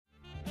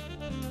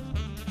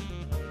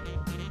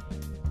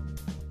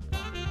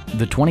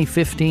the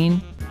 2015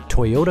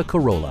 Toyota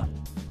Corolla.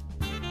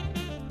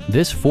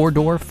 This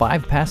four-door,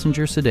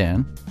 five-passenger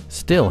sedan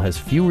still has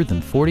fewer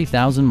than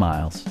 40,000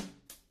 miles.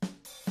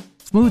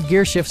 Smooth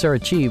gear shifts are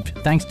achieved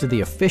thanks to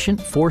the efficient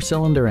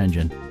four-cylinder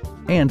engine.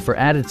 And for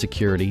added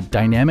security,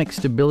 dynamic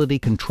stability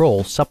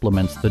control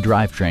supplements the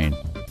drivetrain.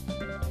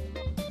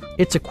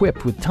 It's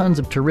equipped with tons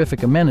of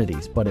terrific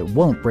amenities, but it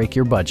won't break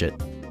your budget,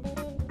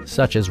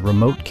 such as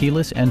remote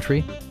keyless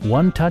entry,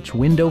 one-touch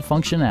window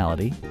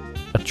functionality,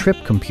 a trip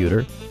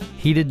computer,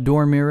 heated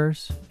door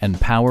mirrors, and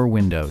power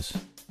windows.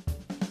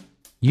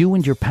 You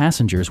and your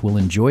passengers will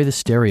enjoy the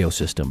stereo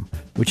system,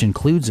 which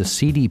includes a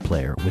CD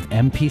player with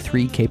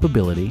MP3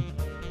 capability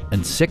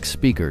and 6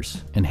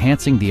 speakers,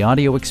 enhancing the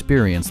audio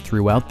experience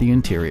throughout the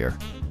interior.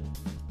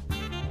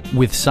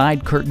 With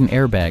side curtain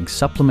airbags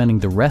supplementing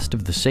the rest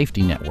of the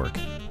safety network,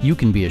 you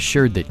can be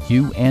assured that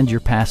you and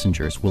your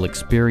passengers will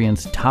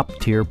experience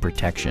top-tier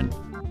protection.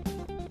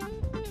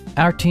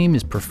 Our team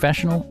is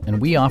professional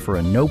and we offer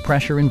a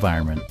no-pressure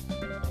environment.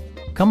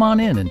 Come on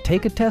in and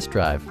take a test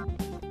drive.